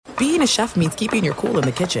Being a chef means keeping your cool in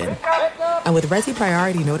the kitchen. And with Resi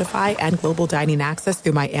Priority Notify and Global Dining Access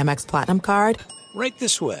through my Amex Platinum card, right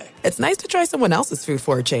this way. It's nice to try someone else's food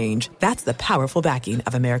for a change. That's the powerful backing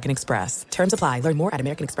of American Express. Terms apply. Learn more at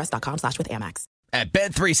americanexpress.com/withAmex. At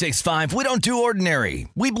Bet365, we don't do ordinary.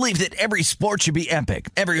 We believe that every sport should be epic.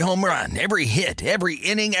 Every home run, every hit, every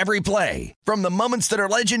inning, every play. From the moments that are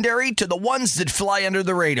legendary to the ones that fly under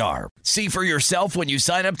the radar. See for yourself when you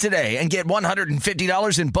sign up today and get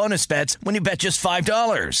 $150 in bonus bets when you bet just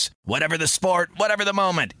 $5. Whatever the sport, whatever the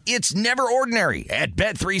moment, it's never ordinary at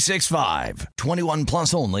Bet365. 21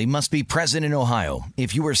 plus only. Must be present in Ohio.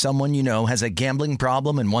 If you or someone you know has a gambling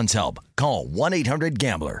problem and wants help, call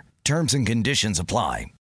 1-800-GAMBLER. Terms and conditions apply.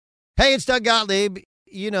 Hey, it's Doug Gottlieb.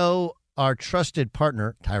 You know, our trusted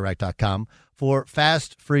partner, TireRack.com, for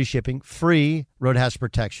fast, free shipping, free road hazard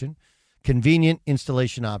protection, convenient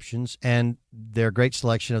installation options, and their great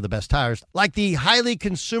selection of the best tires, like the highly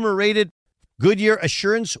consumer-rated Goodyear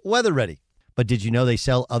Assurance Weather Ready. But did you know they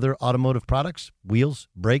sell other automotive products? Wheels,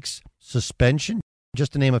 brakes, suspension,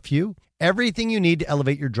 just to name a few. Everything you need to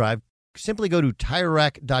elevate your drive. Simply go to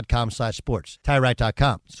TireRack.com/sports.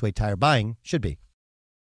 TireRack.com. It's the way tire buying should be.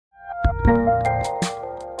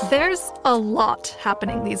 There's a lot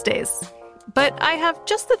happening these days, but I have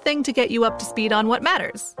just the thing to get you up to speed on what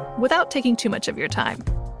matters without taking too much of your time.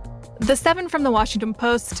 The 7 from the Washington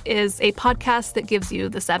Post is a podcast that gives you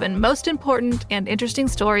the 7 most important and interesting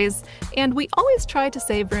stories, and we always try to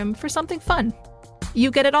save room for something fun.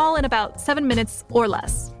 You get it all in about 7 minutes or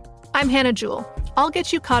less. I'm Hannah Jewell. I'll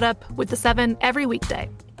get you caught up with the 7 every weekday.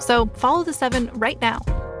 So follow the 7 right now.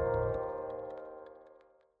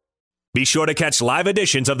 Be sure to catch live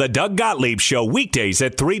editions of the Doug Gottlieb Show weekdays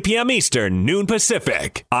at 3 p.m. Eastern, noon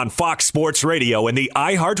Pacific, on Fox Sports Radio and the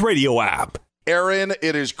iHeartRadio app. Aaron,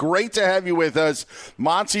 it is great to have you with us.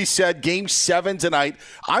 Monty said Game 7 tonight.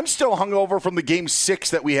 I'm still hungover from the Game 6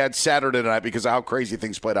 that we had Saturday night because of how crazy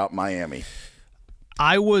things played out in Miami.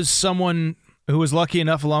 I was someone who was lucky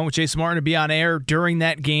enough, along with Jason Martin, to be on air during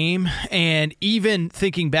that game. And even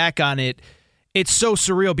thinking back on it, it's so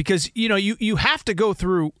surreal because, you know, you have to go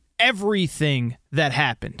through everything that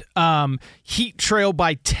happened. Heat trailed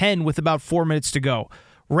by 10 with about 4 minutes to go.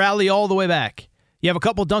 Rally all the way back. You have a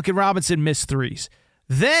couple Duncan Robinson missed threes.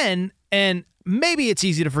 Then, and maybe it's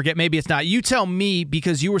easy to forget, maybe it's not. You tell me,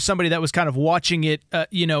 because you were somebody that was kind of watching it,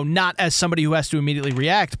 not as somebody who has to immediately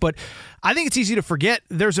react, but I think it's easy to forget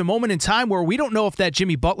there's a moment in time where we don't know if that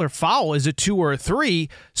Jimmy Butler foul is a 2 or a 3,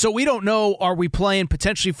 so we don't know, are we playing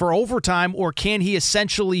potentially for overtime, or can he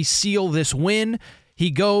essentially seal this win?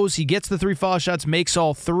 He goes, he gets the 3 foul shots, makes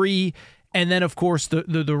all 3, and then, of course,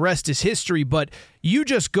 the rest is history. But you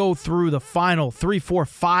just go through the final 3, 4,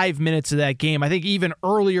 5 minutes of that game. I think even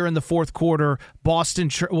earlier in the fourth quarter, Boston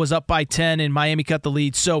was up by 10 and Miami cut the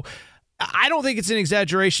lead. So I don't think it's an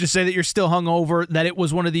exaggeration to say that you're still hungover, that it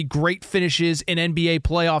was one of the great finishes in NBA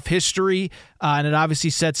playoff history, and it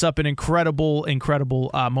obviously sets up an incredible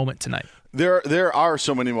moment tonight. There are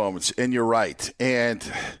so many moments, and you're right. And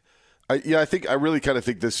I really kind of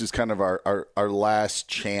think this is kind of our last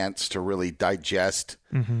chance to really digest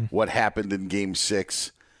what happened in Game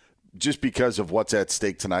 6, just because of what's at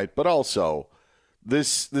stake tonight. But also,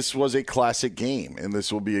 this was a classic game, and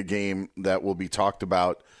this will be a game that will be talked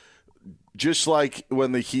about, just like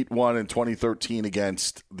when the Heat won in 2013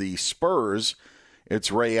 against the Spurs.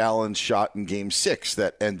 It's Ray Allen's shot in Game 6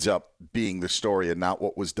 that ends up being the story and not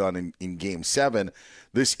what was done in Game 7.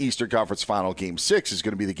 This Eastern Conference Final, Game 6, is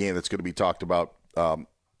going to be the game that's going to be talked about,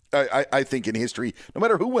 I think, in history, no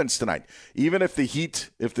matter who wins tonight. Even if the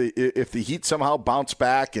Heat somehow bounce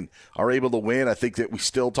back and are able to win, I think that we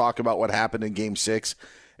still talk about what happened in Game 6.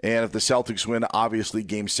 And if the Celtics win, obviously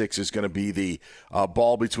Game 6 is going to be the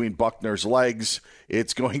ball between Buckner's legs.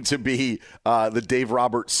 It's going to be the Dave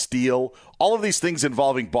Roberts steal. All of these things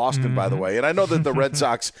involving Boston, by the way. And I know that the Red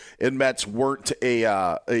Sox and Mets weren't a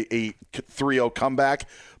 3-0 comeback.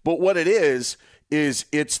 But what it is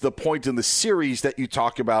it's the point in the series that you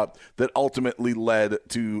talk about that ultimately led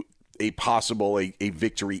to a possible a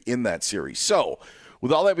victory in that series. So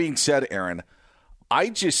with all that being said, Aaron,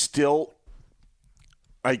 I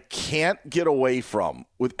can't get away from,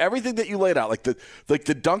 with everything that you laid out, like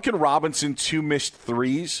the Duncan Robinson 2 missed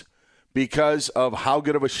threes because of how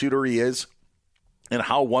good of a shooter he is, and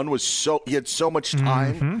how one was he had so much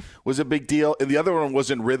time was a big deal, and the other one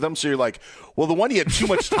was in rhythm. So you're like, well, the one he had too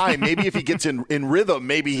much time, maybe if he gets in rhythm,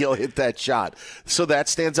 maybe he'll hit that shot. So that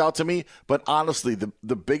stands out to me. But honestly,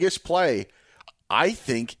 the biggest play, I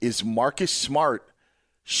think, is Marcus Smart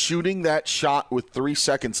shooting that shot with 3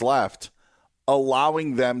 seconds left,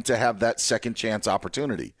 allowing them to have that second chance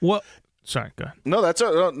opportunity. Well, Sorry, go ahead.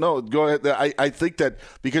 No, no. Go ahead. I think that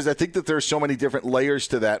because I think that there's so many different layers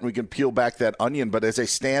to that, and we can peel back that onion. But as I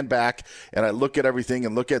stand back and I look at everything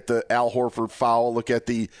and look at the Al Horford foul, look at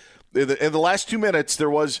in the last 2 minutes, there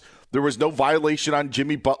was no violation on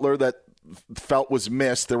Jimmy Butler that felt was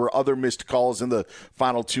missed. There were other missed calls in the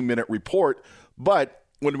final 2-minute report. But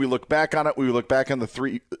when we look back on it, we look back on the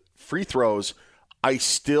 3 free throws. I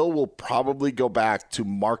still will probably go back to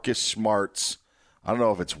Marcus Smart's. I don't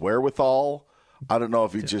know if it's wherewithal. I don't know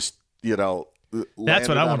if he just, that's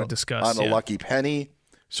what I want to discuss on a lucky penny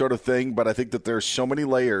sort of thing. But I think that there's so many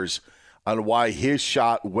layers on why his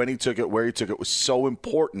shot, when he took it, where he took it, was so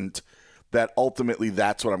important that ultimately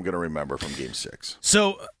that's what I'm going to remember from Game 6.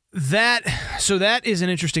 So that is an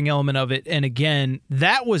interesting element of it. And again,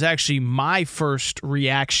 that was actually my first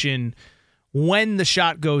reaction when the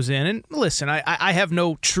shot goes in. And listen, I have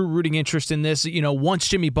no true rooting interest in this. Once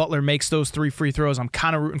Jimmy Butler makes those 3 free throws, I'm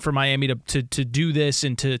kind of rooting for Miami to do this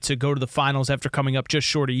and to go to the finals after coming up just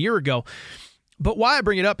short a year ago. But why I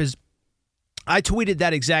bring it up is I tweeted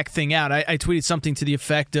that exact thing out. I tweeted something to the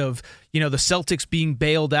effect of, the Celtics being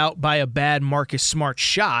bailed out by a bad Marcus Smart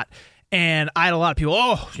shot. And I had a lot of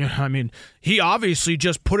people, he obviously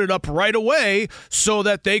just put it up right away so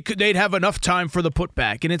that they'd have enough time for the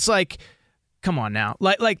putback. And it's like, come on now.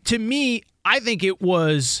 Like to me, I think it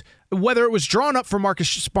was, whether it was drawn up for Marcus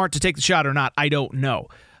Smart to take the shot or not, I don't know.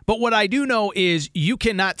 But what I do know is you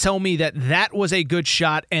cannot tell me that was a good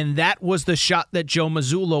shot and that was the shot that Joe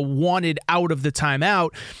Mazzulla wanted out of the timeout.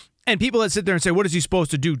 And people that sit there and say, what is he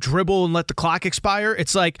supposed to do, dribble and let the clock expire?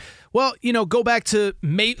 It's like, well, go back to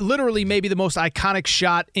literally maybe the most iconic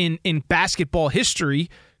shot in basketball history,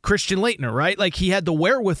 Christian Laettner, right? Like he had the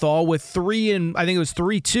wherewithal with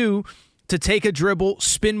 3-2 to take a dribble,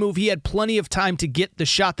 spin move. He had plenty of time to get the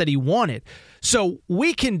shot that he wanted. So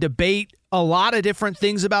we can debate a lot of different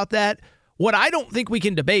things about that. What I don't think we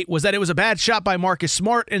can debate was that it was a bad shot by Marcus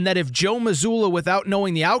Smart and that if Joe Mazzulla, without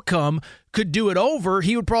knowing the outcome, could do it over,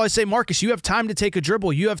 he would probably say, Marcus, you have time to take a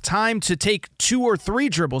dribble. You have time to take 2 or 3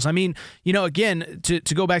 dribbles. I mean, again, to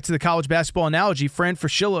go back to the college basketball analogy, Fran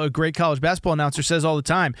Fraschilla, a great college basketball announcer, says all the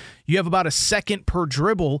time, you have about a second per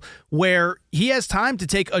dribble where he has time to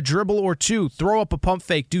take a dribble or 2, throw up a pump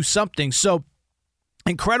fake, do something. So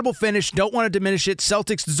incredible finish. Don't want to diminish it.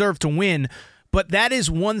 Celtics deserve to win. But that is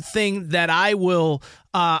one thing that I will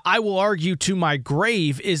argue to my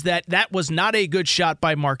grave is that was not a good shot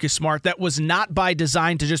by Marcus Smart. That was not by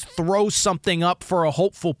design to just throw something up for a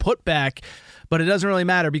hopeful putback. But it doesn't really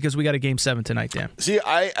matter because we got a Game 7 tonight, Dan. See,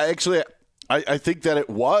 I think that it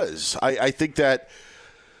was. I think that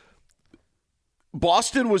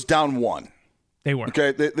Boston was down 1. They were.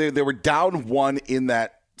 Okay, they were down 1 in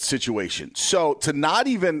that situation. So to not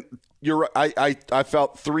even – you're right. I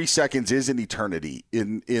felt 3 seconds is an eternity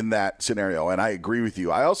in that scenario, and I agree with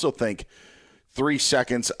you. I also think 3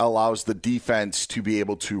 seconds allows the defense to be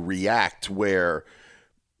able to react where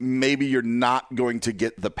maybe you're not going to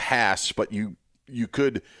get the pass, but you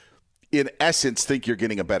could, in essence, think you're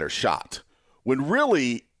getting a better shot. When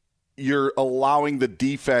really you're allowing the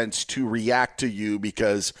defense to react to you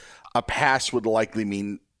because a pass would likely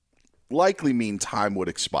mean time would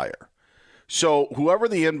expire. So whoever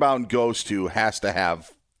the inbound goes to has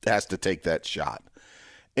to take that shot.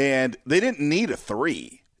 And they didn't need a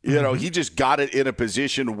 3. He just got it in a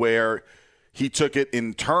position where he took it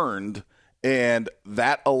and turned, and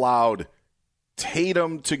that allowed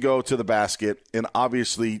Tatum to go to the basket and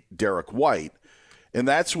obviously Derek White. And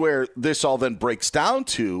that's where this all then breaks down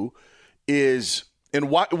to is, and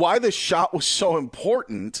why the shot was so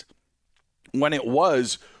important when it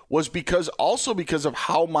was because of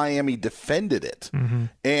how Miami defended it. Mm-hmm.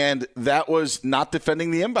 And that was not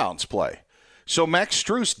defending the inbounds play. So Max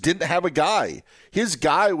Strus didn't have a guy. His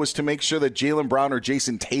guy was to make sure that Jaylen Brown or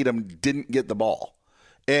Jason Tatum didn't get the ball.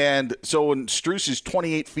 And so when Strus is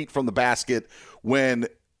 28 feet from the basket, when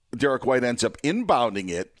Derek White ends up inbounding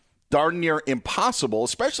it, darn near impossible,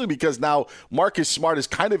 especially because now Marcus Smart is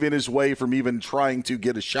kind of in his way from even trying to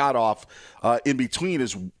get a shot off in between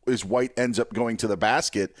as White ends up going to the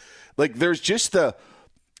basket. Like there's just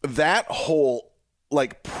that whole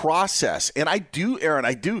like process. And I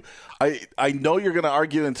know you're going to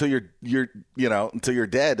argue until you're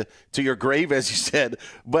dead, to your grave, as you said,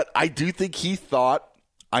 but I do think he thought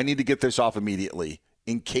I need to get this off immediately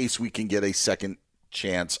in case we can get a second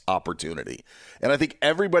chance opportunity. And I think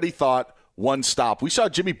everybody thought one stop. We saw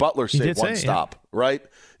Jimmy Butler say one stop, right?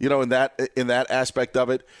 In that aspect of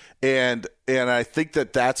it. And I think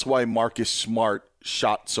that's why Marcus Smart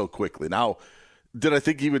shot so quickly. Now, did I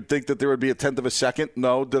think he would think that there would be a tenth of a second?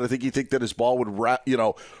 No. Did I think he think that his ball would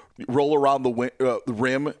roll around the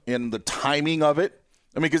rim and the timing of it.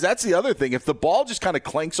 I mean, because that's the other thing. If the ball just kind of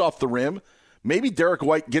clanks off the rim, maybe Derek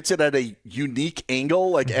White gets it at a unique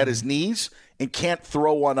angle, like at his knees, and can't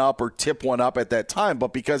throw one up or tip one up at that time.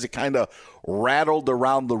 But because it kind of rattled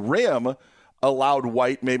around the rim, allowed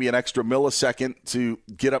White maybe an extra millisecond to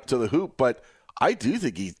get up to the hoop. But I do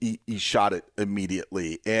think he shot it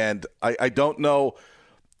immediately. And I don't know.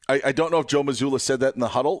 I don't know if Joe Mazzulla said that in the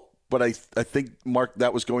huddle, but I think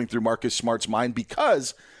that was going through Marcus Smart's mind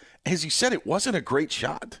because, as you said, it wasn't a great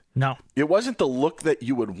shot. No. It wasn't the look that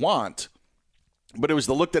you would want, but it was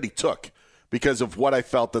the look that he took because of what I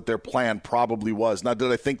felt that their plan probably was. Now,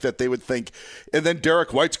 did I think that they would think, and then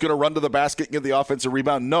Derek White's going to run to the basket and get the offensive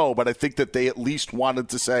rebound? No, but I think that they at least wanted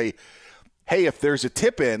to say, hey, if there's a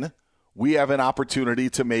tip in, we have an opportunity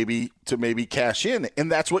to maybe cash in.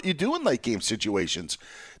 And that's what you do in late game situations.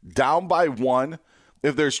 Down by one.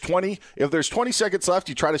 If there's 20 seconds left,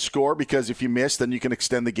 you try to score because if you miss, then you can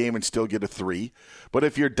extend the game and still get a 3. But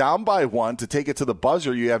if you're down by one, to take it to the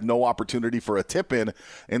buzzer, you have no opportunity for a tip in.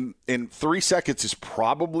 And 3 seconds is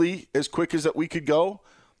probably as quick as that we could go.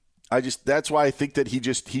 That's why I think that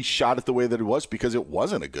he shot it the way that it was, because it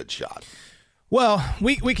wasn't a good shot. Well,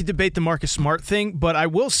 we could debate the Marcus Smart thing, but I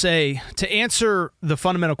will say, to answer the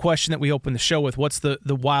fundamental question that we opened the show with, what's the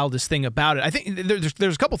wildest thing about it? I think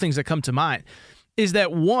there's a couple things that come to mind. Is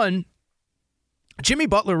that one, Jimmy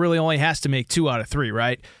Butler really only has to make 2 out of 3,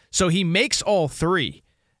 right? So he makes all 3.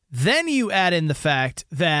 Then you add in the fact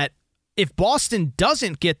that if Boston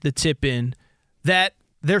doesn't get the tip in, that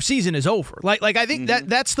their season is over. Like I think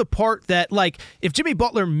that's the part that, like, if Jimmy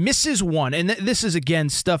Butler misses one, and this is, again,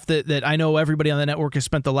 stuff that I know everybody on the network has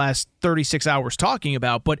spent the last 36 hours talking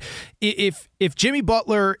about, but if Jimmy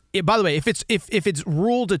Butler, by the way, if it's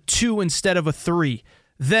ruled a 2 instead of a 3,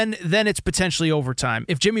 then it's potentially overtime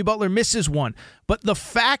if Jimmy Butler misses one. But the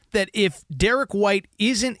fact that if Derek White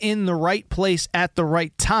isn't in the right place at the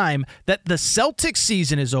right time, that the Celtics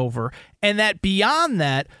season is over, and that beyond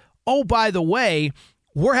that, oh, by the way,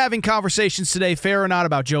 we're having conversations today, fair or not,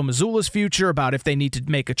 about Joe Mazzulla's future, about if they need to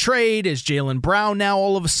make a trade. Is Jaylen Brown now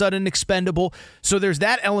all of a sudden expendable? So there's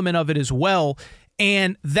that element of it as well.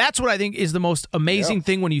 And that's what I think is the most amazing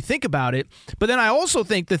thing when you think about it. But then I also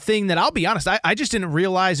think the thing that, I'll be honest, I just didn't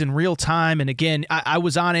realize in real time. And again, I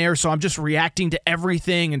was on air, so I'm just reacting to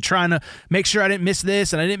everything and trying to make sure I didn't miss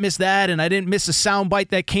this and I didn't miss that and I didn't miss a soundbite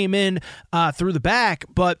that came in through the back.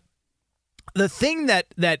 But the thing that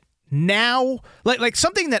now, like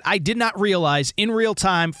something that I did not realize in real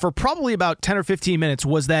time for probably about 10 or 15 minutes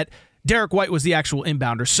was that Derek White was the actual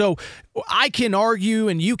inbounder. So I can argue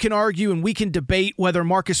and you can argue and we can debate whether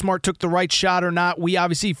Marcus Smart took the right shot or not. We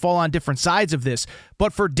obviously fall on different sides of this.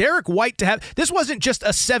 But for Derek White to have, this wasn't just a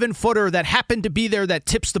 7-footer that happened to be there that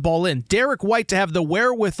tips the ball in. Derek White to have the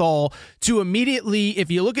wherewithal to immediately, if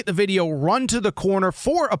you look at the video, run to the corner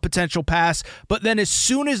for a potential pass, but then as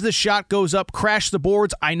soon as the shot goes up, crash the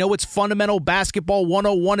boards. I know it's fundamental basketball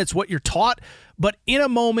 101. It's what you're taught. But in a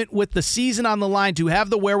moment with the season on the line, to have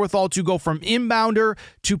the wherewithal to go from inbounder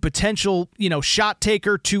to potential, shot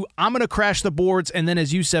taker to I'm going to crash the boards, and then,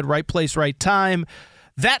 as you said, right place, right time.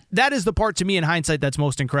 That is the part to me in hindsight that's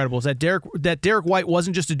most incredible, is that Derek White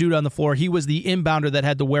wasn't just a dude on the floor. He was the inbounder that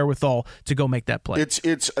had the wherewithal to go make that play.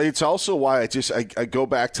 It's also why I go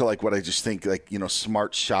back to like what I just think, like,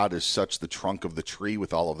 Smart shot is such the trunk of the tree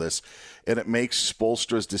with all of this, and it makes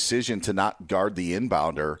Spoelstra's decision to not guard the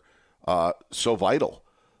inbounder so vital,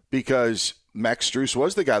 because Max Strus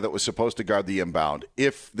was the guy that was supposed to guard the inbound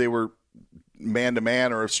if they were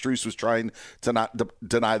man-to-man, or if Strus was trying to not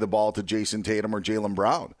deny the ball to Jason Tatum or Jaylen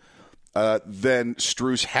Brown. Then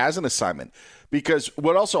Strus has an assignment. Because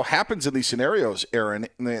what also happens in these scenarios, Aaron,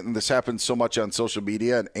 and this happens so much on social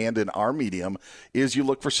media and in our medium, is you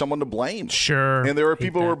look for someone to blame. Sure. And there are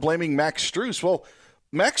people who are blaming Max Strus. Well,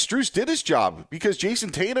 Max Strus did his job because Jason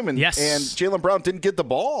Tatum and Jaylen Brown didn't get the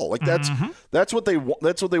ball. Like that's what they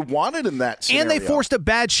wanted in that scenario. And they forced a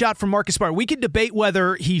bad shot from Marcus Smart. We could debate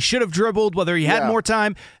whether he should have dribbled, whether he had more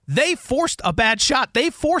time. They forced a bad shot. They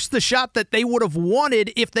forced the shot that they would have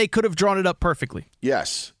wanted if they could have drawn it up perfectly.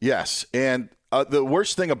 Yes. And the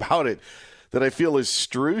worst thing about it that I feel is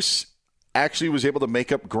Strus actually was able to make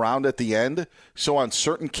up ground at the end. So on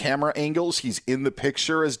certain camera angles, he's in the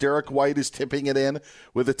picture as Derek White is tipping it in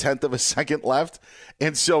with 1/10 of a second left.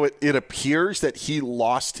 And so it appears that he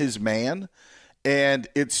lost his man. And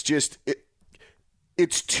it's just,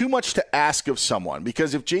 it's too much to ask of someone,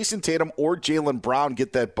 because if Jason Tatum or Jaylen Brown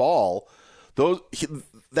get that ball,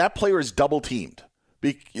 that player is double teamed.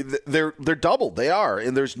 They're doubled. They are.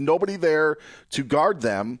 And there's nobody there to guard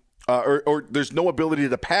them or there's no ability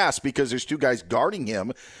to pass because there's two guys guarding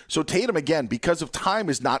him. So Tatum, again, because of time,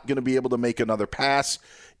 is not going to be able to make another pass.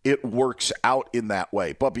 It works out in that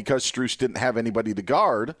way. But because Strus didn't have anybody to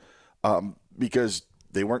guard, because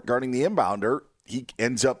they weren't guarding the inbounder, he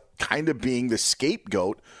ends up kind of being the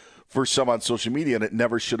scapegoat for some on social media, and it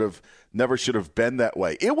never should have been that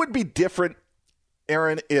way. It would be different,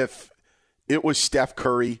 Aaron, if it was Steph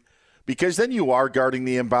Curry, because then you are guarding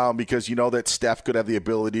the inbound because you know that Steph could have the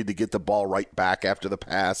ability to get the ball right back after the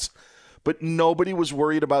pass. But nobody was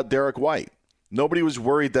worried about Derek White. Nobody was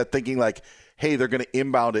worried that thinking like, hey, they're going to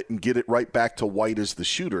inbound it and get it right back to White as the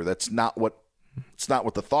shooter. It's not what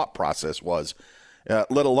the thought process was.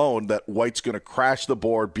 Let alone that White's going to crash the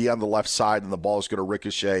board, be on the left side, and the ball is going to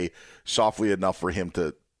ricochet softly enough for him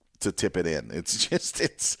to tip it in. It's just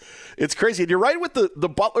it's crazy. And you're right with the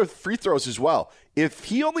Butler free throws as well. If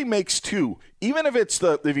he only makes two, even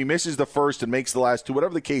if he misses the first and makes the last two,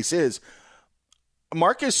 whatever the case is,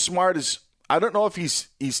 Marcus Smart is, I don't know if he's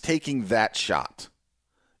taking that shot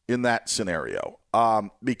in that scenario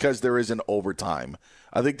because there is an overtime.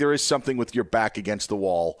 I think there is something with your back against the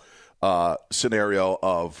wall scenario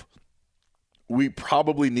of we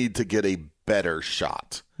probably need to get a better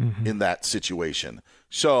shot in that situation.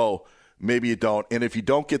 So maybe you don't. And if you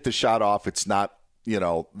don't get the shot off, it's not,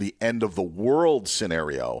 the end of the world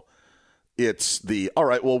scenario. It's the, all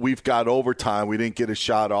right, well, we've got overtime. We didn't get a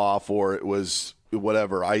shot off, or it was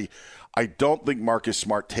whatever. I don't think Marcus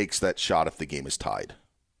Smart takes that shot if the game is tied.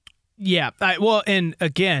 Yeah. And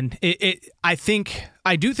again,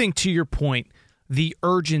 I do think to your point, the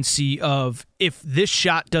urgency of if this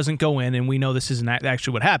shot doesn't go in, and we know this isn't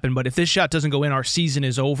actually what happened, but if this shot doesn't go in, our season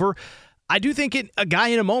is over. I do think a guy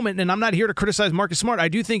in a moment, and I'm not here to criticize Marcus Smart, I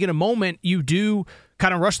do think in a moment you do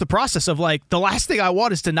kind of rush the process of like, the last thing I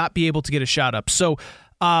want is to not be able to get a shot up. So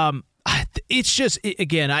it's just,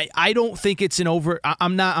 again, I don't think it's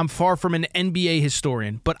I'm far from an NBA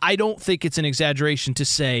historian, but I don't think it's an exaggeration to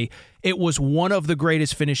say it was one of the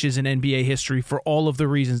greatest finishes in NBA history for all of the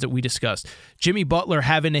reasons that we discussed. Jimmy Butler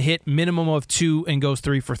having to hit minimum of 2 and goes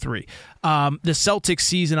 3 for 3. The Celtics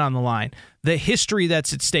season on the line. The history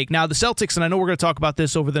that's at stake. Now, the Celtics, and I know we're going to talk about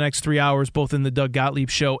this over the next 3 hours, both in the Doug Gottlieb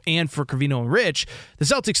show and for Covino and Rich, the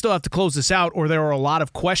Celtics still have to close this out, or there are a lot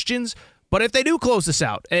of questions. But if they do close this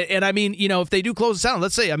out, and I mean, if they do close this out,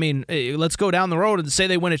 let's say, let's go down the road and say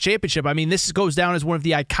they win a championship. I mean, this goes down as one of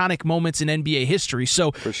the iconic moments in NBA history.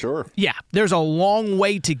 So, for sure. Yeah, there's a long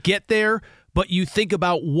way to get there, but you think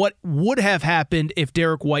about what would have happened if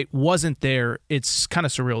Derek White wasn't there. It's kind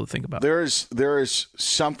of surreal to think about. There is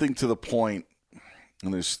something to the point,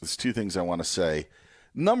 and there's two things I want to say.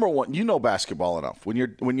 Number one, basketball enough. When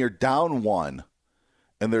you're down 1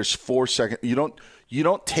 and there's 4 seconds, you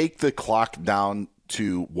don't take the clock down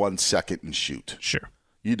to 1 second and shoot. Sure.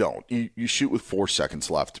 You don't. You shoot with 4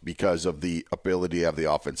 seconds left because of the ability to have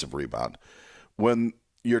the offensive rebound. When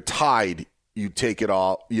you're tied, you take it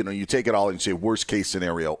all. You take it all and say worst case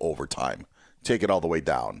scenario overtime. Take it all the way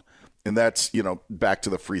down, and that's back to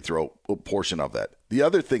the free throw portion of that. The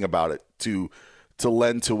other thing about it to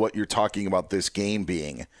lend to what you're talking about this game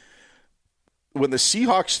being, when the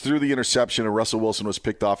Seahawks threw the interception and Russell Wilson was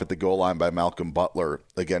picked off at the goal line by Malcolm Butler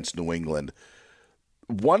against New England,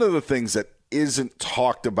 one of the things that isn't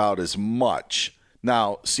talked about as much,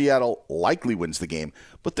 now Seattle likely wins the game,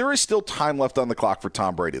 but there is still time left on the clock for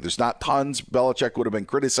Tom Brady. There's not tons. Belichick would have been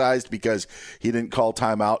criticized because he didn't call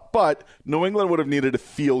timeout, but New England would have needed a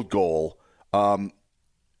field goal,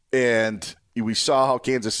 and we saw how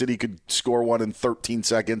Kansas City could score one in 13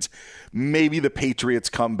 seconds. Maybe the Patriots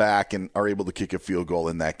come back and are able to kick a field goal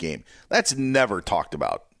in that game. That's never talked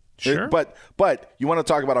about. Sure. But you want to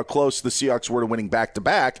talk about how close the Seahawks were to winning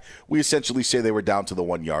back-to-back, we essentially say they were down to the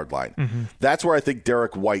 1-yard line. Mm-hmm. That's where I think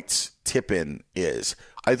Derek White's tip-in is.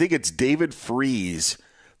 I think it's David Freese.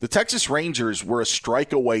 The Texas Rangers were a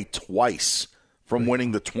strike away twice from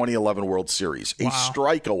winning the 2011 World Series. Wow. A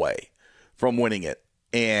strike away from winning it.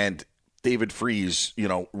 And David Freese,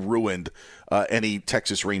 ruined any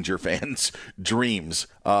Texas Ranger fans' dreams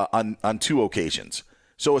on 2 occasions.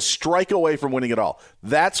 So a strike away from winning it all.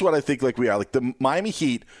 That's what I think we are. Like the Miami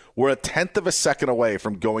Heat were a 1/10 of a second away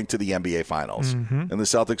from going to the NBA Finals. Mm-hmm. And the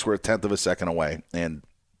Celtics were a 1/10 of a second away. And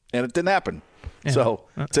it didn't happen. Yeah. So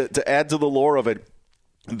to add to the lore of it,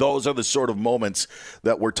 those are the sort of moments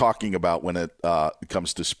that we're talking about when it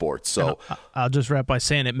comes to sports. So I'll just wrap by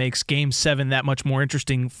saying it makes Game 7 that much more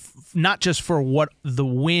interesting, not just for what the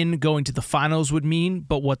win going to the finals would mean,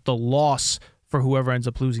 but what the loss for whoever ends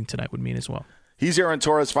up losing tonight would mean as well. He's Aaron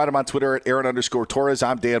Torres. Find him on Twitter at Aaron_Torres.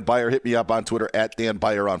 I'm Dan Beyer. Hit me up on Twitter at Dan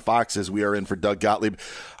Beyer on Fox as we are in for Doug Gottlieb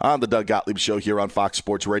on the Doug Gottlieb Show here on Fox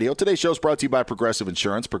Sports Radio. Today's show is brought to you by Progressive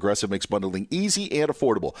Insurance. Progressive makes bundling easy and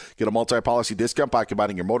affordable. Get a multi-policy discount by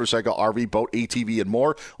combining your motorcycle, RV, boat, ATV, and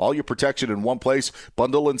more. All your protection in one place.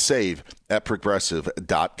 Bundle and save at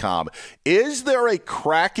Progressive.com. Is there a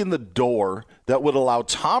crack in the door that would allow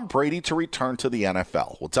Tom Brady to return to the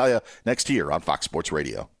NFL? We'll tell you next year on Fox Sports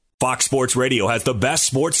Radio. Fox Sports Radio has the best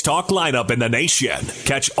sports talk lineup in the nation.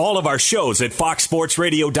 Catch all of our shows at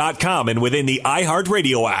foxsportsradio.com and within the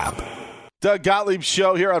iHeartRadio app. Doug Gottlieb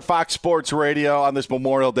Show here on Fox Sports Radio on this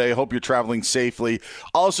Memorial Day. Hope you're traveling safely.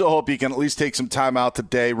 Also hope you can at least take some time out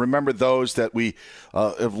today. Remember those that we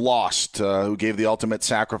have lost, who gave the ultimate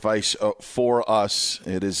sacrifice for us.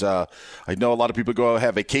 It is, I know a lot of people go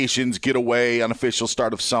have vacations, get away, unofficial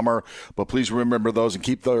start of summer, but please remember those and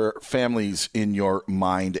keep their families in your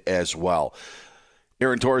mind as well.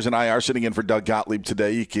 Aaron Torres and I are sitting in for Doug Gottlieb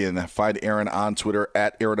today. You can find Aaron on Twitter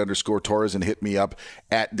at Aaron_Torres and hit me up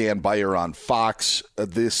at Dan Beyer on Fox.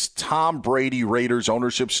 This Tom Brady Raiders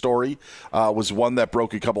ownership story was one that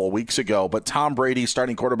broke a couple of weeks ago, but Tom Brady,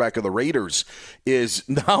 starting quarterback of the Raiders, is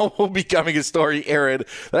now becoming a story, Aaron,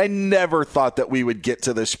 that I never thought that we would get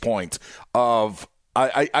to this point of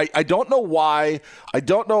I don't know why. I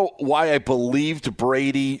don't know why I believed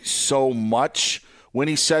Brady so much when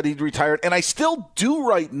he said he'd retired, and I still do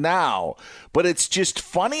right now, but it's just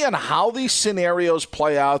funny on how these scenarios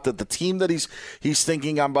play out, that the team that he's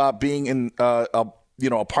thinking about being in a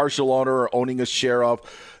partial owner or owning a share of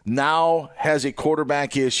now has a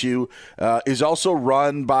quarterback issue, is also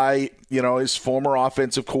run by his former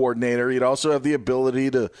offensive coordinator. He'd also have the ability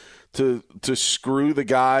to screw the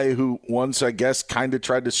guy who once, I guess, kind of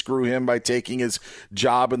tried to screw him by taking his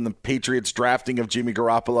job in the Patriots drafting of Jimmy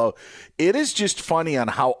Garoppolo. It is just funny on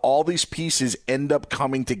how all these pieces end up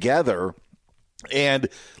coming together. And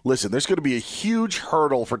listen, there's going to be a huge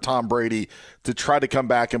hurdle for Tom Brady to try to come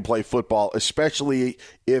back and play football, especially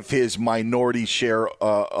if his minority share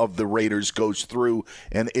of the Raiders goes through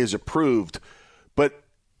and is approved. But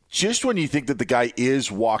just when you think that the guy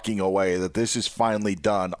is walking away, that this is finally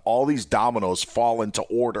done, all these dominoes fall into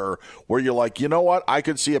order where you're like, you know what? I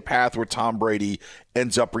could see a path where Tom Brady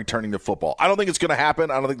ends up returning to football. I don't think it's going to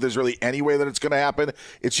happen. I don't think there's really any way that it's going to happen.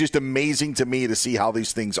 It's just amazing to me to see how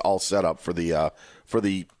these things all set up for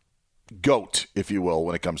the GOAT, if you will,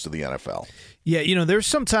 when it comes to the NFL. Yeah, there's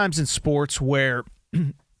some times in sports where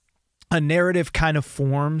a narrative kind of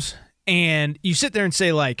forms and you sit there and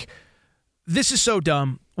say, like, this is so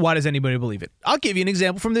dumb. Why does anybody believe it? I'll give you an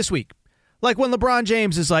example from this week. Like when LeBron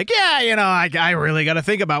James is like, I really got to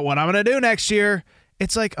think about what I'm going to do next year.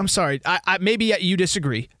 It's like, I'm sorry. Maybe you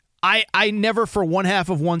disagree. I never for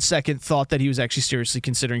 1/2 second thought that he was actually seriously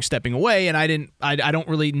considering stepping away, and I don't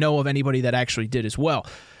really know of anybody that actually did as well.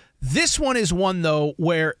 This one is one, though,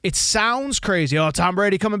 where it sounds crazy. Oh, Tom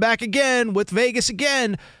Brady coming back again with Vegas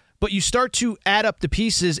again. But you start to add up the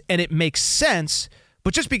pieces, and it makes sense.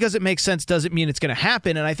 But just because it makes sense doesn't mean it's going to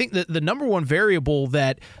happen. And I think that the number one variable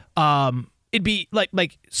that it'd be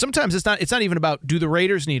like sometimes it's not even about, do the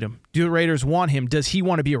Raiders need him? Do the Raiders want him? Does he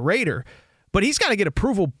want to be a Raider? But he's got to get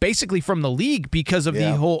approval basically from the league because of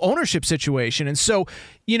the whole ownership situation. And so,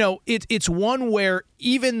 it's one where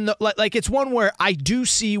it's one where I do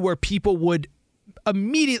see where people would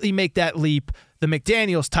immediately make that leap. The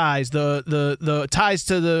McDaniels ties, the ties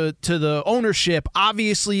to the ownership.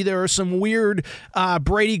 Obviously, there are some weird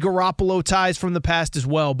Brady Garoppolo ties from the past as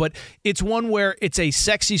well. But it's one where it's a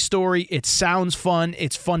sexy story. It sounds fun.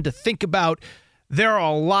 It's fun to think about. There are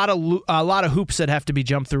a lot of hoops that have to be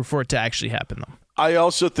jumped through for it to actually happen, though. I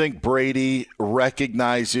also think Brady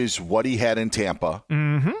recognizes what he had in Tampa,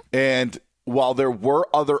 and while there were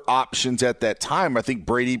other options at that time, I think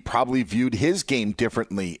Brady probably viewed his game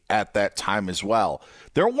differently at that time as well.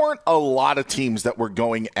 There weren't a lot of teams that were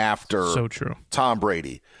going after Tom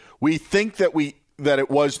Brady. We think that it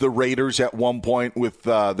was the Raiders at one point with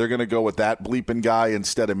they're going to go with that bleeping guy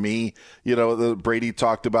instead of me, the Brady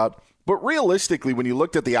talked about. But realistically, when you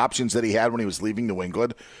looked at the options that he had when he was leaving New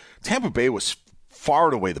England, Tampa Bay was far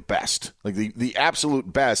and away the best, like the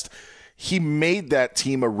absolute best. He made that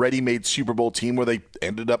team a ready-made Super Bowl team where they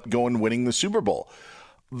ended up winning the Super Bowl.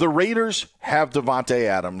 The Raiders have Devontae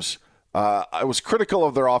Adams. I was critical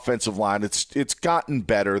of their offensive line. It's gotten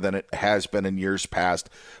better than it has been in years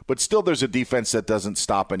past, but still there's a defense that doesn't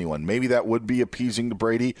stop anyone. Maybe that would be appeasing to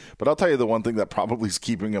Brady, but I'll tell you the one thing that probably is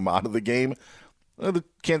keeping him out of the game. the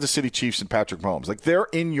Kansas City Chiefs and Patrick Mahomes. Like, they're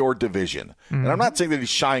in your division. And I'm not saying that he's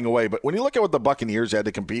shying away, but when you look at what the Buccaneers had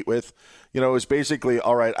to compete with, it was basically,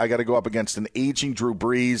 all right, I got to go up against an aging Drew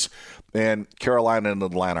Brees and Carolina and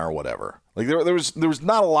Atlanta or whatever. Like, there was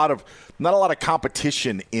not a lot of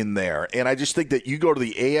competition in there. And I just think that you go to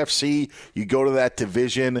the AFC, you go to that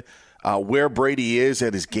division, where Brady is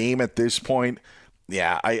at his game at this point.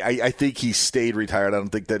 Yeah, I think he stayed retired. I don't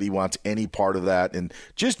think that he wants any part of that. And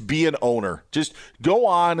just be an owner. Just go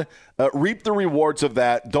on, reap the rewards of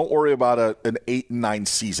that. Don't worry about an 8-9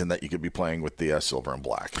 season that you could be playing with the silver and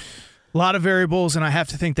black. A lot of variables, and I have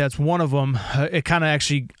to think that's one of them. It kind of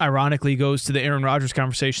actually ironically goes to the Aaron Rodgers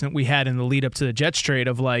conversation that we had in the lead up to the Jets trade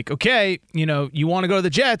of like, okay, you want to go to the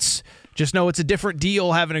Jets, just know it's a different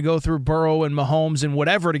deal having to go through Burrow and Mahomes and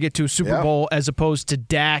whatever to get to a Super Bowl as opposed to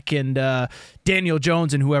Dak and Daniel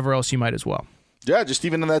Jones and whoever else you might as well. Yeah, just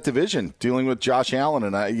even in that division, dealing with Josh Allen,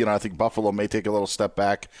 and I think Buffalo may take a little step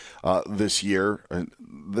back this year.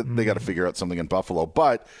 They got to figure out something in Buffalo,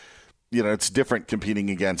 but it's different competing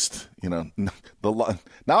against, now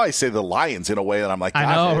I say the Lions in a way that I'm like,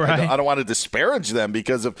 I know, right? I don't want to disparage them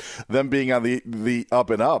because of them being on the up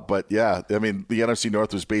and up. But yeah, I mean, the NFC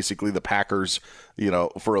North was basically the Packers,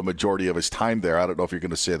 for a majority of his time there. I don't know if you're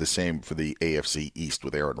going to say the same for the AFC East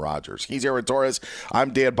with Aaron Rodgers. He's Aaron Torres.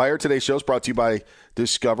 I'm Dan Beyer. Today's show is brought to you by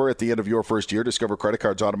Discover. At the end of your first year, Discover credit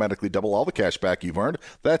cards automatically double all the cash back you've earned.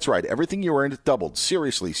 That's right. Everything you earned doubled.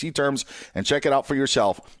 Seriously. See terms and check it out for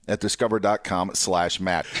yourself at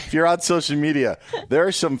discover.com/Matt. If you're on social media, there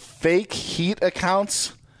are some fake Heat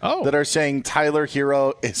accounts that are saying Tyler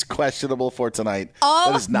Hero is questionable for tonight.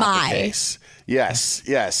 Oh, that is not the case. Yes.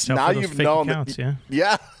 No, now you've known accounts, that.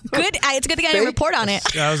 Yeah. Good. It's good to get a report on it.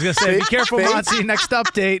 I was going to say, be careful, Monty. Next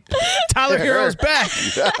update, Tyler Hero's back.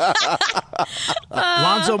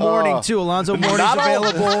 Alonzo Mourning, too. Alonzo Mourning's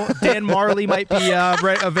available. Dan Marley might be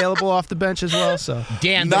available off the bench as well. So,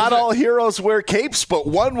 not all heroes wear capes, but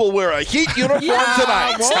one will wear a Heat uniform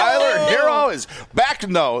tonight. Whoa. Tyler Hero is back.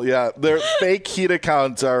 No, their fake Heat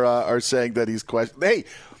accounts are saying that he's questioned. Hey,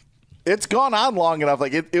 it's gone on long enough.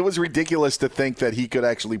 Like it was ridiculous to think that he could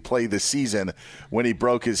actually play this season when he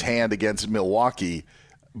broke his hand against Milwaukee.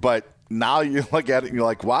 But now you look at it and you're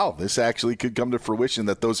like, wow, this actually could come to fruition.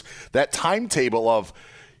 That timetable of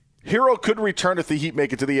Hero could return if the Heat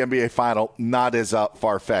make it to the NBA final, not as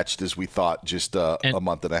far-fetched as we thought just a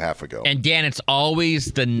month and a half ago. And Dan, it's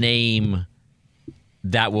always the name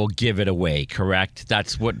that will give it away, correct?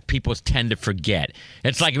 That's what people tend to forget.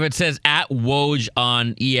 It's like if it says at Woj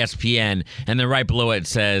on ESPN, and then right below it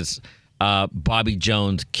says Bobby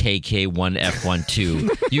Jones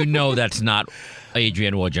KK1F12. That's not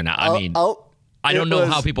Adrian Wojnarowski. I mean, I don't know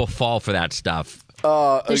how people fall for that stuff.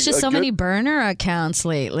 There's just so many burner accounts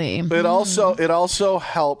lately. It also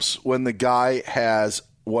helps when the guy has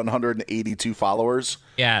 182 followers.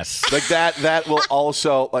 Yes. Like that will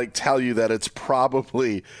also tell you that it's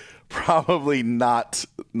probably not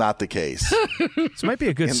the case. This might be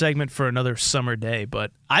a good segment for another summer day,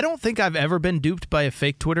 but I don't think I've ever been duped by a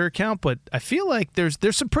fake Twitter account, but I feel like there's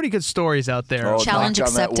some pretty good stories out there. Challenge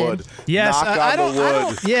accepted. Yes, I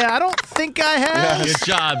don't think I have. Good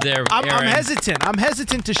job there, I'm Aaron.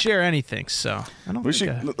 hesitant to share anything, so I don't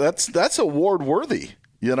think that's award worthy.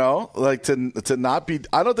 To not be.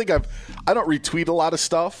 I don't retweet a lot of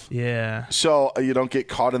stuff. Yeah. So you don't get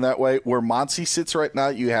caught in that way. Where Monty sits right now,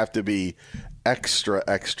 you have to be extra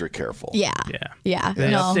careful. Yeah. The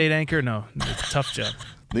update anchor, no, it's a tough job.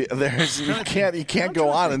 You can't go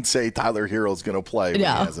on and say Tyler Hero's going to play when he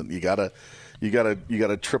hasn't. You gotta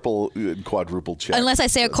triple and quadruple check. Unless I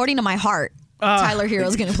say according to my heart. Tyler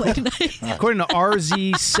Hero's going to play tonight. According to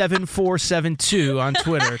RZ7472 on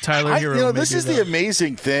Twitter, Tyler Hero. This is the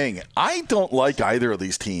amazing thing. I don't like either of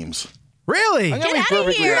these teams. Really? Get out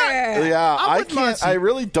of here. Yeah, I can't. I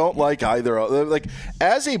really don't like either. Like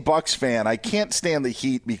as a Bucks fan, I can't stand the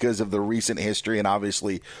Heat because of the recent history and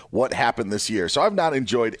obviously what happened this year. So I've not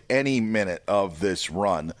enjoyed any minute of this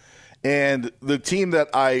run. And the team that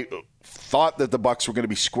I thought that the Bucks were going to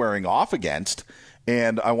be squaring off against,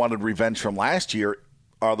 and I wanted revenge from last year,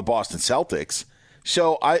 are the Boston Celtics.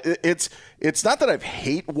 So it's not that I've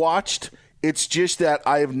hate watched. It's just that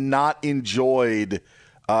I have not enjoyed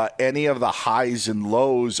any of the highs and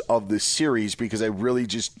lows of this series because I really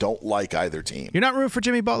just don't like either team. You're not rooting for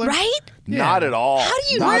Jimmy Butler? Right? Yeah. Not at all. How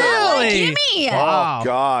do you not really? Gimme. Oh,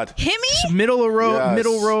 God. Himmy? Middle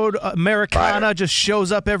road Americana just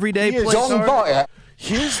shows up every day.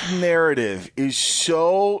 His narrative is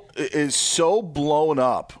so blown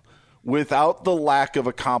up without the lack of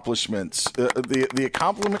accomplishments, the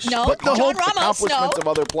accomplishments, accomplishments of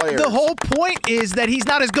other players. The whole point is that he's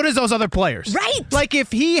not as good as those other players. Right. Like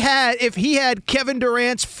if he had Kevin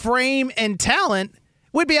Durant's frame and talent,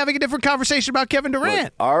 we'd be having a different conversation about Kevin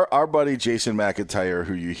Durant. Look, our buddy Jason McIntyre,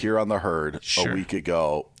 who you hear on the herd a week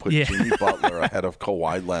ago, put Jimmy Butler ahead of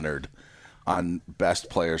Kawhi Leonard on best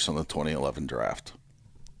players from the 2011 draft.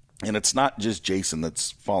 And it's not just Jason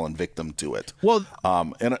that's fallen victim to it. Well,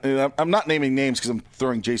 and I'm not naming names because I'm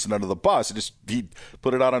throwing Jason under the bus. He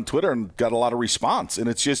put it out on Twitter and got a lot of response. And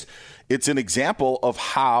it's an example of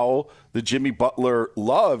how the Jimmy Butler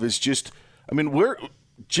love is just. I mean,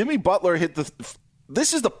 Jimmy Butler hit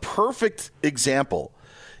this is the perfect example.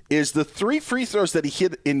 Is the 3 free throws that he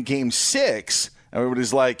hit in Game 6?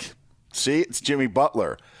 Everybody's like, "See, it's Jimmy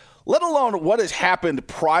Butler." Let alone what has happened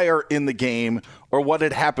prior in the game or what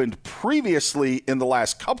had happened previously in the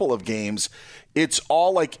last couple of games. It's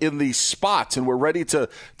all like in these spots, and we're ready to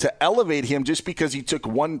elevate him just because he took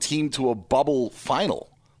one team to a bubble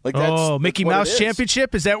final. Like that's Mickey Mouse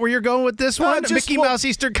Championship? Is that where you're going with this one? Mickey Mouse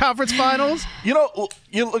Eastern Conference Finals? You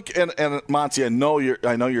look, and Monty, I know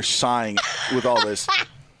you're sighing with all this.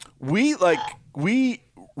 We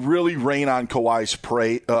really rain on Kawhi's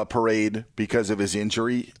parade because of his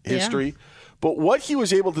injury history. Yeah. But what he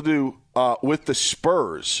was able to do with the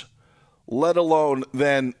Spurs, let alone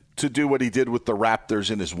then to do what he did with the Raptors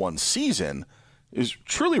in his one season, is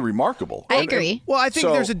truly remarkable. I agree. Well, I think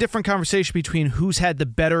there's a different conversation between who's had the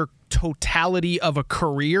better totality of a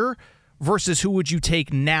career versus who would you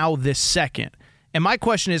take now this second. And my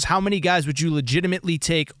question is, how many guys would you legitimately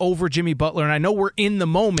take over Jimmy Butler? And I know we're in the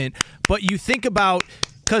moment, but you think about –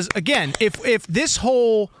 because, again, if this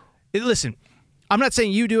whole – listen, I'm not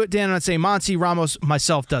saying you do it, Dan. I'm not saying Monty, Ramos,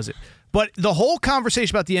 myself does it. But the whole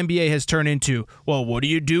conversation about the NBA has turned into, well, what do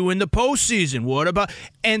you do in the postseason? What about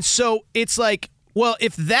 – and so it's like, well,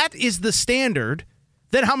 if that is the standard,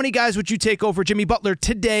 then how many guys would you take over Jimmy Butler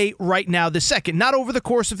today, right now, this second? Not over the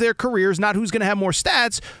course of their careers, not who's going to have more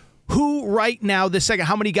stats. Who right now, this second,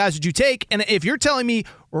 how many guys would you take? And if you're telling me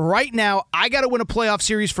right now I got to win a playoff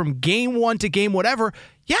series from game 1 to game whatever,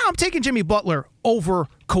 yeah, I'm taking Jimmy Butler over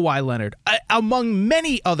Kawhi Leonard, among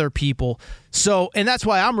many other people. So, and that's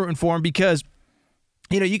why I'm rooting for him because,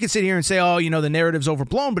 you can sit here and say, the narrative's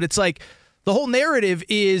overblown, but it's like the whole narrative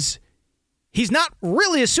is he's not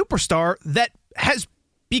really a superstar that has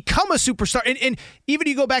become a superstar. And even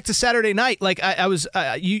you go back to Saturday night, like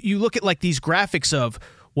you look at like these graphics of,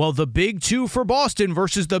 well, the big 2 for Boston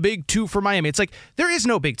versus the big 2 for Miami. It's like there is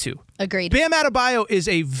no big 2. Agreed. Bam Adebayo is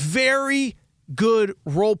a very good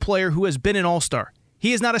role player who has been an all-star.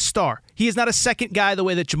 He is not a star. He is not a second guy the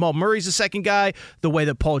way that Jamal Murray's a second guy, the way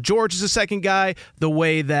that Paul George is a second guy, the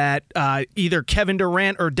way that either Kevin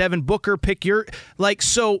Durant or Devin Booker pick your – like,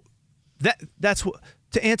 so that's what –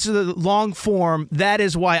 to answer the long form, that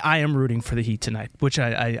is why I am rooting for the Heat tonight, which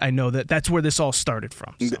I know that's where this all started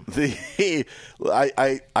from. So.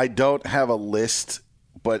 I don't have a list,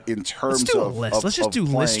 but in terms of let's just do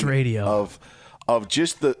list radio of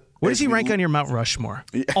just the. Where does he rank on your Mount Rushmore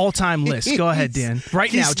all-time list? Go ahead, Dan.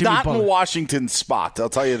 Right now, Jimmy not Butler. In Washington's spot. I'll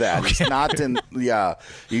tell you that. Okay. He's not in. Yeah,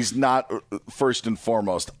 he's not first and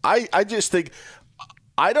foremost. I just think.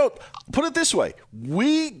 I don't put it this way.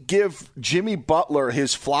 We give Jimmy Butler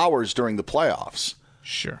his flowers during the playoffs.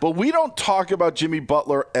 Sure. But we don't talk about Jimmy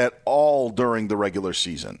Butler at all during the regular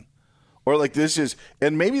season. Or like this is,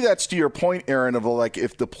 and maybe that's to your point, Aaron, of like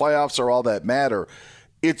if the playoffs are all that matter.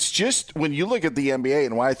 It's just when you look at the NBA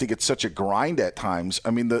and why I think it's such a grind at times.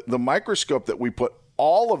 I mean, the microscope that we put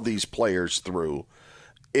all of these players through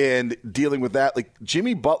and dealing with that, like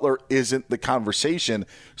Jimmy Butler isn't the conversation.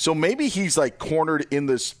 So maybe he's like cornered in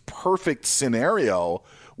this perfect scenario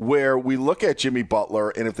where we look at Jimmy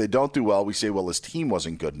Butler and if they don't do well, we say, well, his team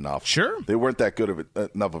wasn't good enough. Sure. They weren't that good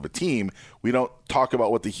enough of a team. We don't talk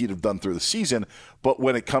about what the Heat have done through the season, but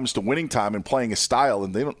when it comes to winning time and playing a style,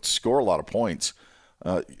 and they don't score a lot of points.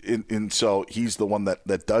 And so he's the one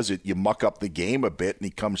that does it. You muck up the game a bit and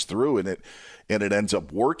he comes through and it ends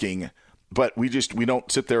up working. But we don't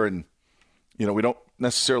sit there and, we don't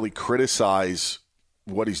necessarily criticize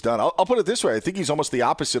what he's done. I'll put it this way. I think he's almost the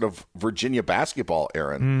opposite of Virginia basketball,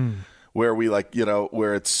 Aaron, where we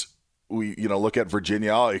where it's, we look at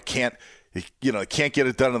Virginia, it can't get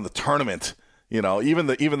it done in the tournament. Even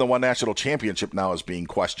the one national championship now is being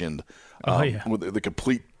questioned with the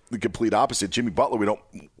complete the complete opposite. Jimmy Butler, we don't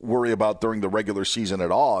worry about during the regular season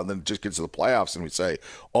at all, and then it just gets to the playoffs, and we say,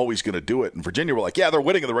 oh, he's going to do it. In Virginia, we're like, yeah, they're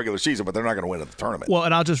winning in the regular season, but they're not going to win at the tournament. Well,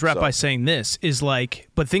 and I'll just wrap by saying this is like,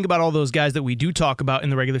 but think about all those guys that we do talk about in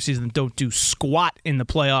the regular season that don't do squat in the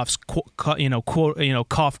playoffs.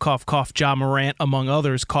 Cough, cough, cough. Ja Morant, among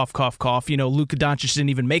others. Cough, cough, cough. Luka Doncic didn't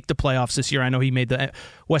even make the playoffs this year. I know he made the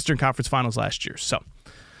Western Conference Finals last year. So,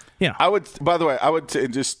 I would. By the way,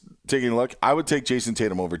 just taking a look. I would take Jason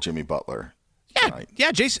Tatum over Jimmy Butler.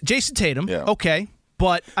 Yeah, Jason Tatum. Yeah. Okay.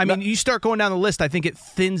 But, I mean, you start going down the list, I think it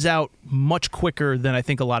thins out much quicker than I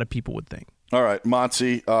think a lot of people would think. All right,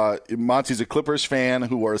 Monty. Monty's a Clippers fan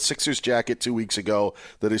who wore a Sixers jacket 2 weeks ago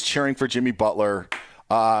that is cheering for Jimmy Butler.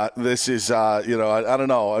 This is, I don't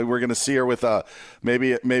know. We're going to see her with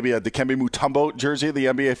maybe a Dikembe Mutombo jersey at the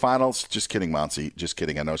NBA Finals. Just kidding, Monty. Just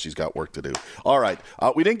kidding. I know she's got work to do. All right.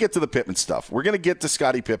 We didn't get to the Pippen stuff. We're going to get to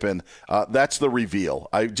Scottie Pippen. That's the reveal.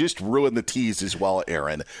 I just ruined the tease as well,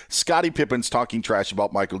 Aaron. Scottie Pippen's talking trash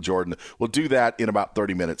about Michael Jordan. We'll do that in about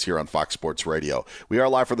 30 minutes here on Fox Sports Radio. We are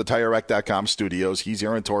live from the TireRack.com studios. He's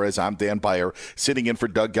Aaron Torres. I'm Dan Beyer, sitting in for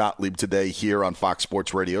Doug Gottlieb today here on Fox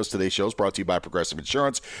Sports Radio. Today's show is brought to you by Progressive Insurance.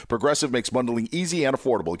 Progressive makes bundling easy and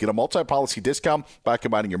affordable. Get a multi-policy discount by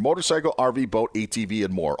combining your motorcycle, RV, boat, ATV,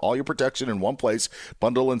 and more. All your protection in one place.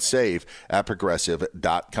 Bundle and save at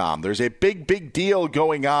Progressive.com. There's a big deal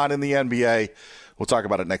going on in the NBA. We'll talk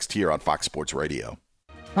about it next here on Fox Sports Radio.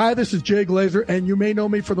 Hi, this is Jay Glazer, and you may know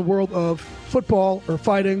me from the world of football or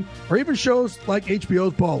fighting or even shows like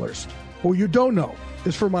HBO's Ballers. What you don't know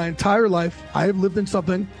is for my entire life, I have lived in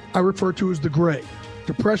something I refer to as the gray.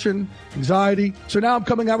 Depression, anxiety. So now I'm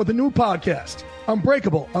coming out with a new podcast,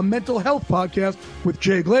 Unbreakable, a mental health podcast with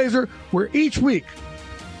Jay Glazer, where each week,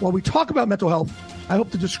 while we talk about mental health, I hope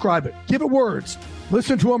to describe it. Give it words.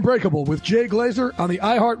 Listen to Unbreakable with Jay Glazer on the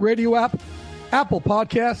iHeartRadio app, Apple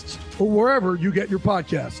Podcasts, or wherever you get your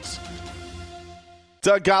podcasts.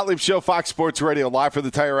 Doug Gottlieb Show, Fox Sports Radio, live from the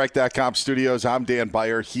TireRack.com studios. I'm Dan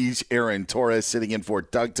Beyer. He's Aaron Torres, sitting in for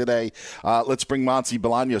Doug today. Let's bring Monty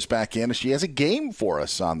Bolaños back in. She has a game for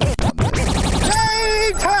us on the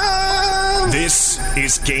Game time! This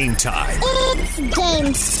is Game Time. It's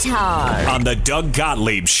game time. On the Doug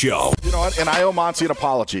Gottlieb Show. You know what? And I owe Monty an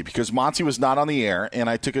apology because Monty was not on the air, and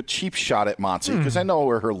I took a cheap shot at Monty because I know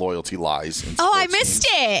where her loyalty lies. Oh, I missed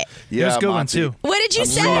it. Yeah, it was a good Monty. one, too. What did you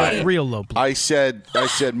say? Real low blow. I said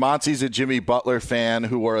Monty's a Jimmy Butler fan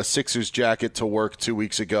who wore a Sixers jacket to work 2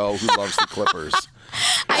 weeks ago who loves the Clippers.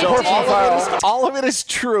 So all of it is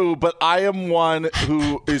true, but I am one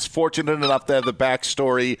who is fortunate enough to have the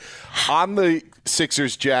backstory on the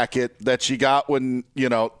Sixers jacket that she got when,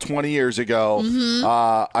 20 years ago. Mm-hmm.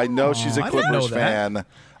 I know she's a Clippers fan.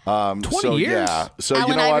 20 years? Yeah. So Allen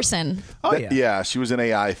you know Iverson. What? Yeah, she was an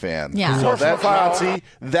AI fan. Yeah. So Monty,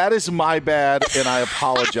 that is my bad, and I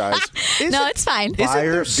apologize. No, it's fine.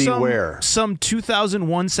 Buyer beware. Some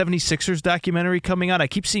 2001 76ers documentary coming out? I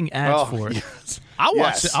keep seeing ads for it. Yes. I'll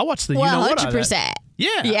watch it. I'll watch the 100%. Yeah.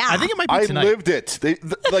 Yeah. I think it might be tonight. I lived it.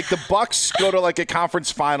 The Bucks go to like a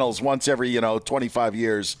conference finals once every 25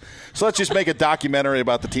 years. So let's just make a documentary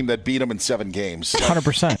about the team that beat them in 7 games.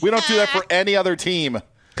 100%. We don't do that for any other team.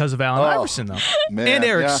 Because of Allen Iverson, though. Man, and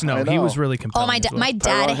Eric yeah, Snow. He was really compelling. My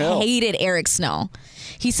dad hated Eric Snow.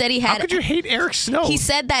 He said he had. How could you hate Eric Snow? He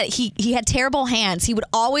said that he had terrible hands. He would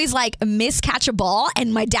always miscatch a ball,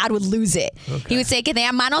 and my dad would lose it. Okay. He would say que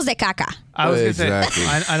tenía manos de caca. I was going to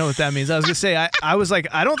say, I know what that means. I was going to say, I was like,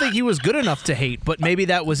 I don't think he was good enough to hate, but maybe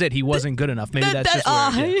that was it. He wasn't good enough. Maybe that's just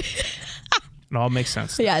where it all makes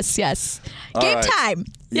sense. Yes. All Game right. time.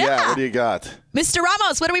 Yeah. What do you got? Mr.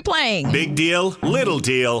 Ramos, what are we playing? Big deal, little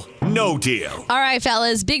deal, no deal. All right,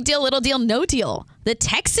 fellas. Big deal, little deal, no deal. The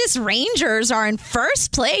Texas Rangers are in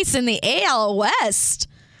first place in the AL West.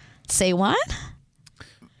 Say what?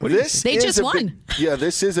 They just won.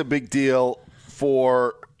 This is a big deal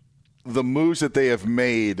for the moves that they have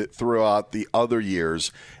made throughout the other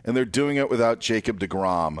years, and they're doing it without Jacob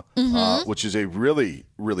deGrom, which is a really,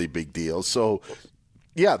 really big deal. So,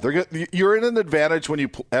 yeah, you're in an advantage when you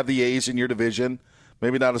have the A's in your division.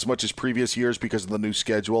 Maybe not as much as previous years because of the new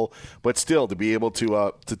schedule, but still to be able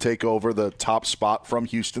to take over the top spot from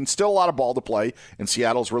Houston. Still a lot of ball to play, and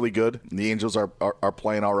Seattle's really good, and the Angels are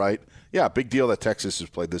playing all right. Yeah, big deal that Texas has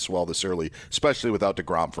played this well this early, especially without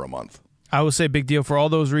deGrom for a month. I would say big deal for all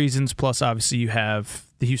those reasons, plus obviously you have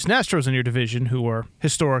the Houston Astros in your division who are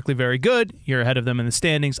historically very good. You're ahead of them in the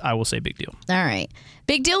standings. I will say big deal. All right.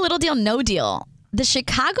 Big deal, little deal, no deal. The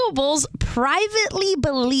Chicago Bulls privately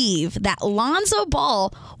believe that Lonzo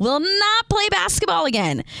Ball will not play basketball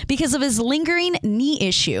again because of his lingering knee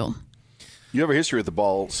issue. You have a history with the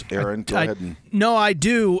balls, Aaron. Go ahead. No, I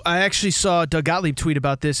do. I actually saw Doug Gottlieb tweet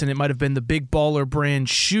about this, and it might have been the Big Baller brand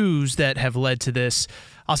shoes that have led to this.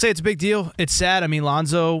 I'll say it's a big deal. It's sad. I mean,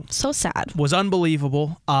 Lonzo so sad. Was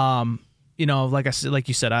unbelievable. Like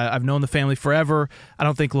you said, I've known the family forever. I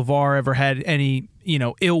don't think LeVar ever had any,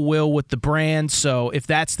 ill will with the brand. So if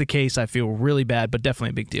that's the case, I feel really bad, but definitely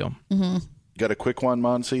a big deal. Mm-hmm. Got a quick one,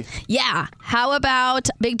 Monsi? Yeah. How about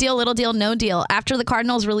big deal, little deal, no deal? After the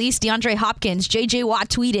Cardinals released DeAndre Hopkins, J.J. Watt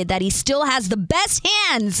tweeted that he still has the best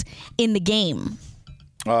hands in the game.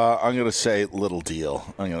 I'm going to say little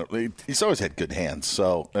deal. He's always had good hands.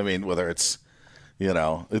 So, I mean, whether it's,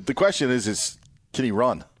 the question is can he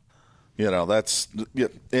run? And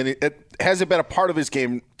it hasn't been a part of his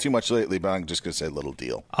game too much lately, but I'm just going to say little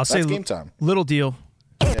deal. That's game time. Little deal.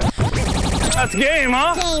 Yeah. That's game,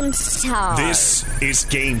 huh? Game time. This is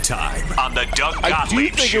Game Time on the Doug Gottlieb Show. I do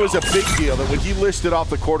think it was a big deal that when he listed off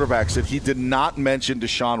the quarterbacks that he did not mention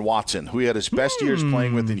Deshaun Watson, who he had his best years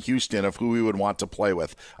playing with in Houston, of who he would want to play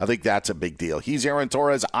with. I think that's a big deal. He's Aaron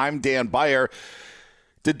Torres. I'm Dan Beyer.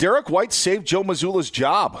 Did Derek White save Joe Mazzulla's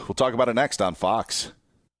job? We'll talk about it next on Fox.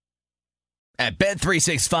 At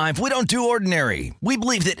Bet365, we don't do ordinary. We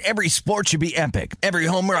believe that every sport should be epic. Every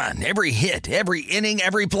home run, every hit, every inning,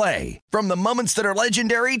 every play. From the moments that are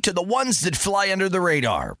legendary to the ones that fly under the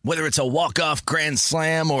radar. Whether it's a walk-off grand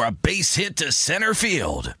slam or a base hit to center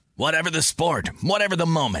field. Whatever the sport, whatever the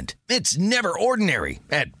moment. It's never ordinary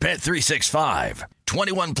at Bet365.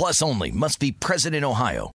 21 plus only. Must be present in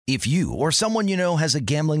Ohio. If you or someone you know has a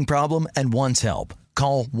gambling problem and wants help,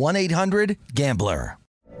 call 1-800-GAMBLER.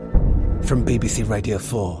 From BBC Radio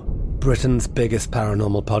 4, Britain's biggest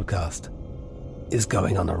paranormal podcast is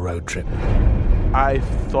going on a road trip. I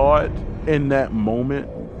thought in that moment,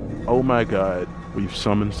 oh my God, we've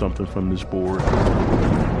summoned something from this board.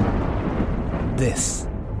 This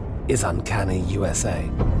is Uncanny USA.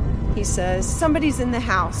 He says, somebody's in the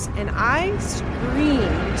house, and I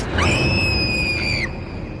screamed.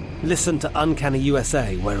 Listen to Uncanny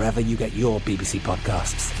USA wherever you get your BBC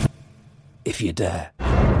podcasts, if you dare.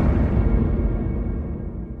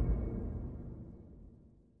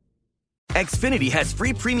 Xfinity has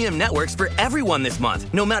free premium networks for everyone this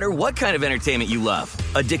month, no matter what kind of entertainment you love.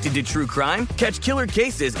 Addicted to true crime? Catch killer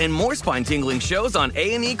cases and more spine-tingling shows on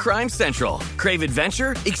A&E Crime Central. Crave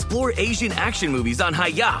adventure? Explore Asian action movies on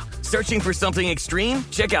Hi-Ya. Searching for something extreme?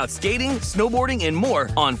 Check out skating, snowboarding, and more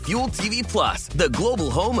on Fuel TV Plus, the global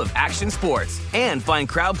home of action sports. And find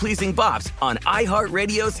crowd-pleasing bops on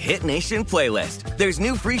iHeartRadio's Hit Nation playlist. There's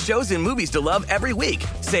new free shows and movies to love every week.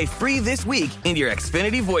 Say free this week in your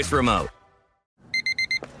Xfinity voice remote.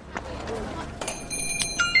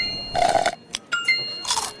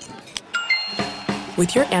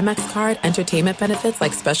 With your Amex card, entertainment benefits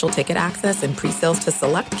like special ticket access and pre-sales to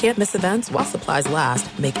select can't-miss events while supplies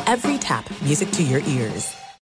last make every tap music to your ears.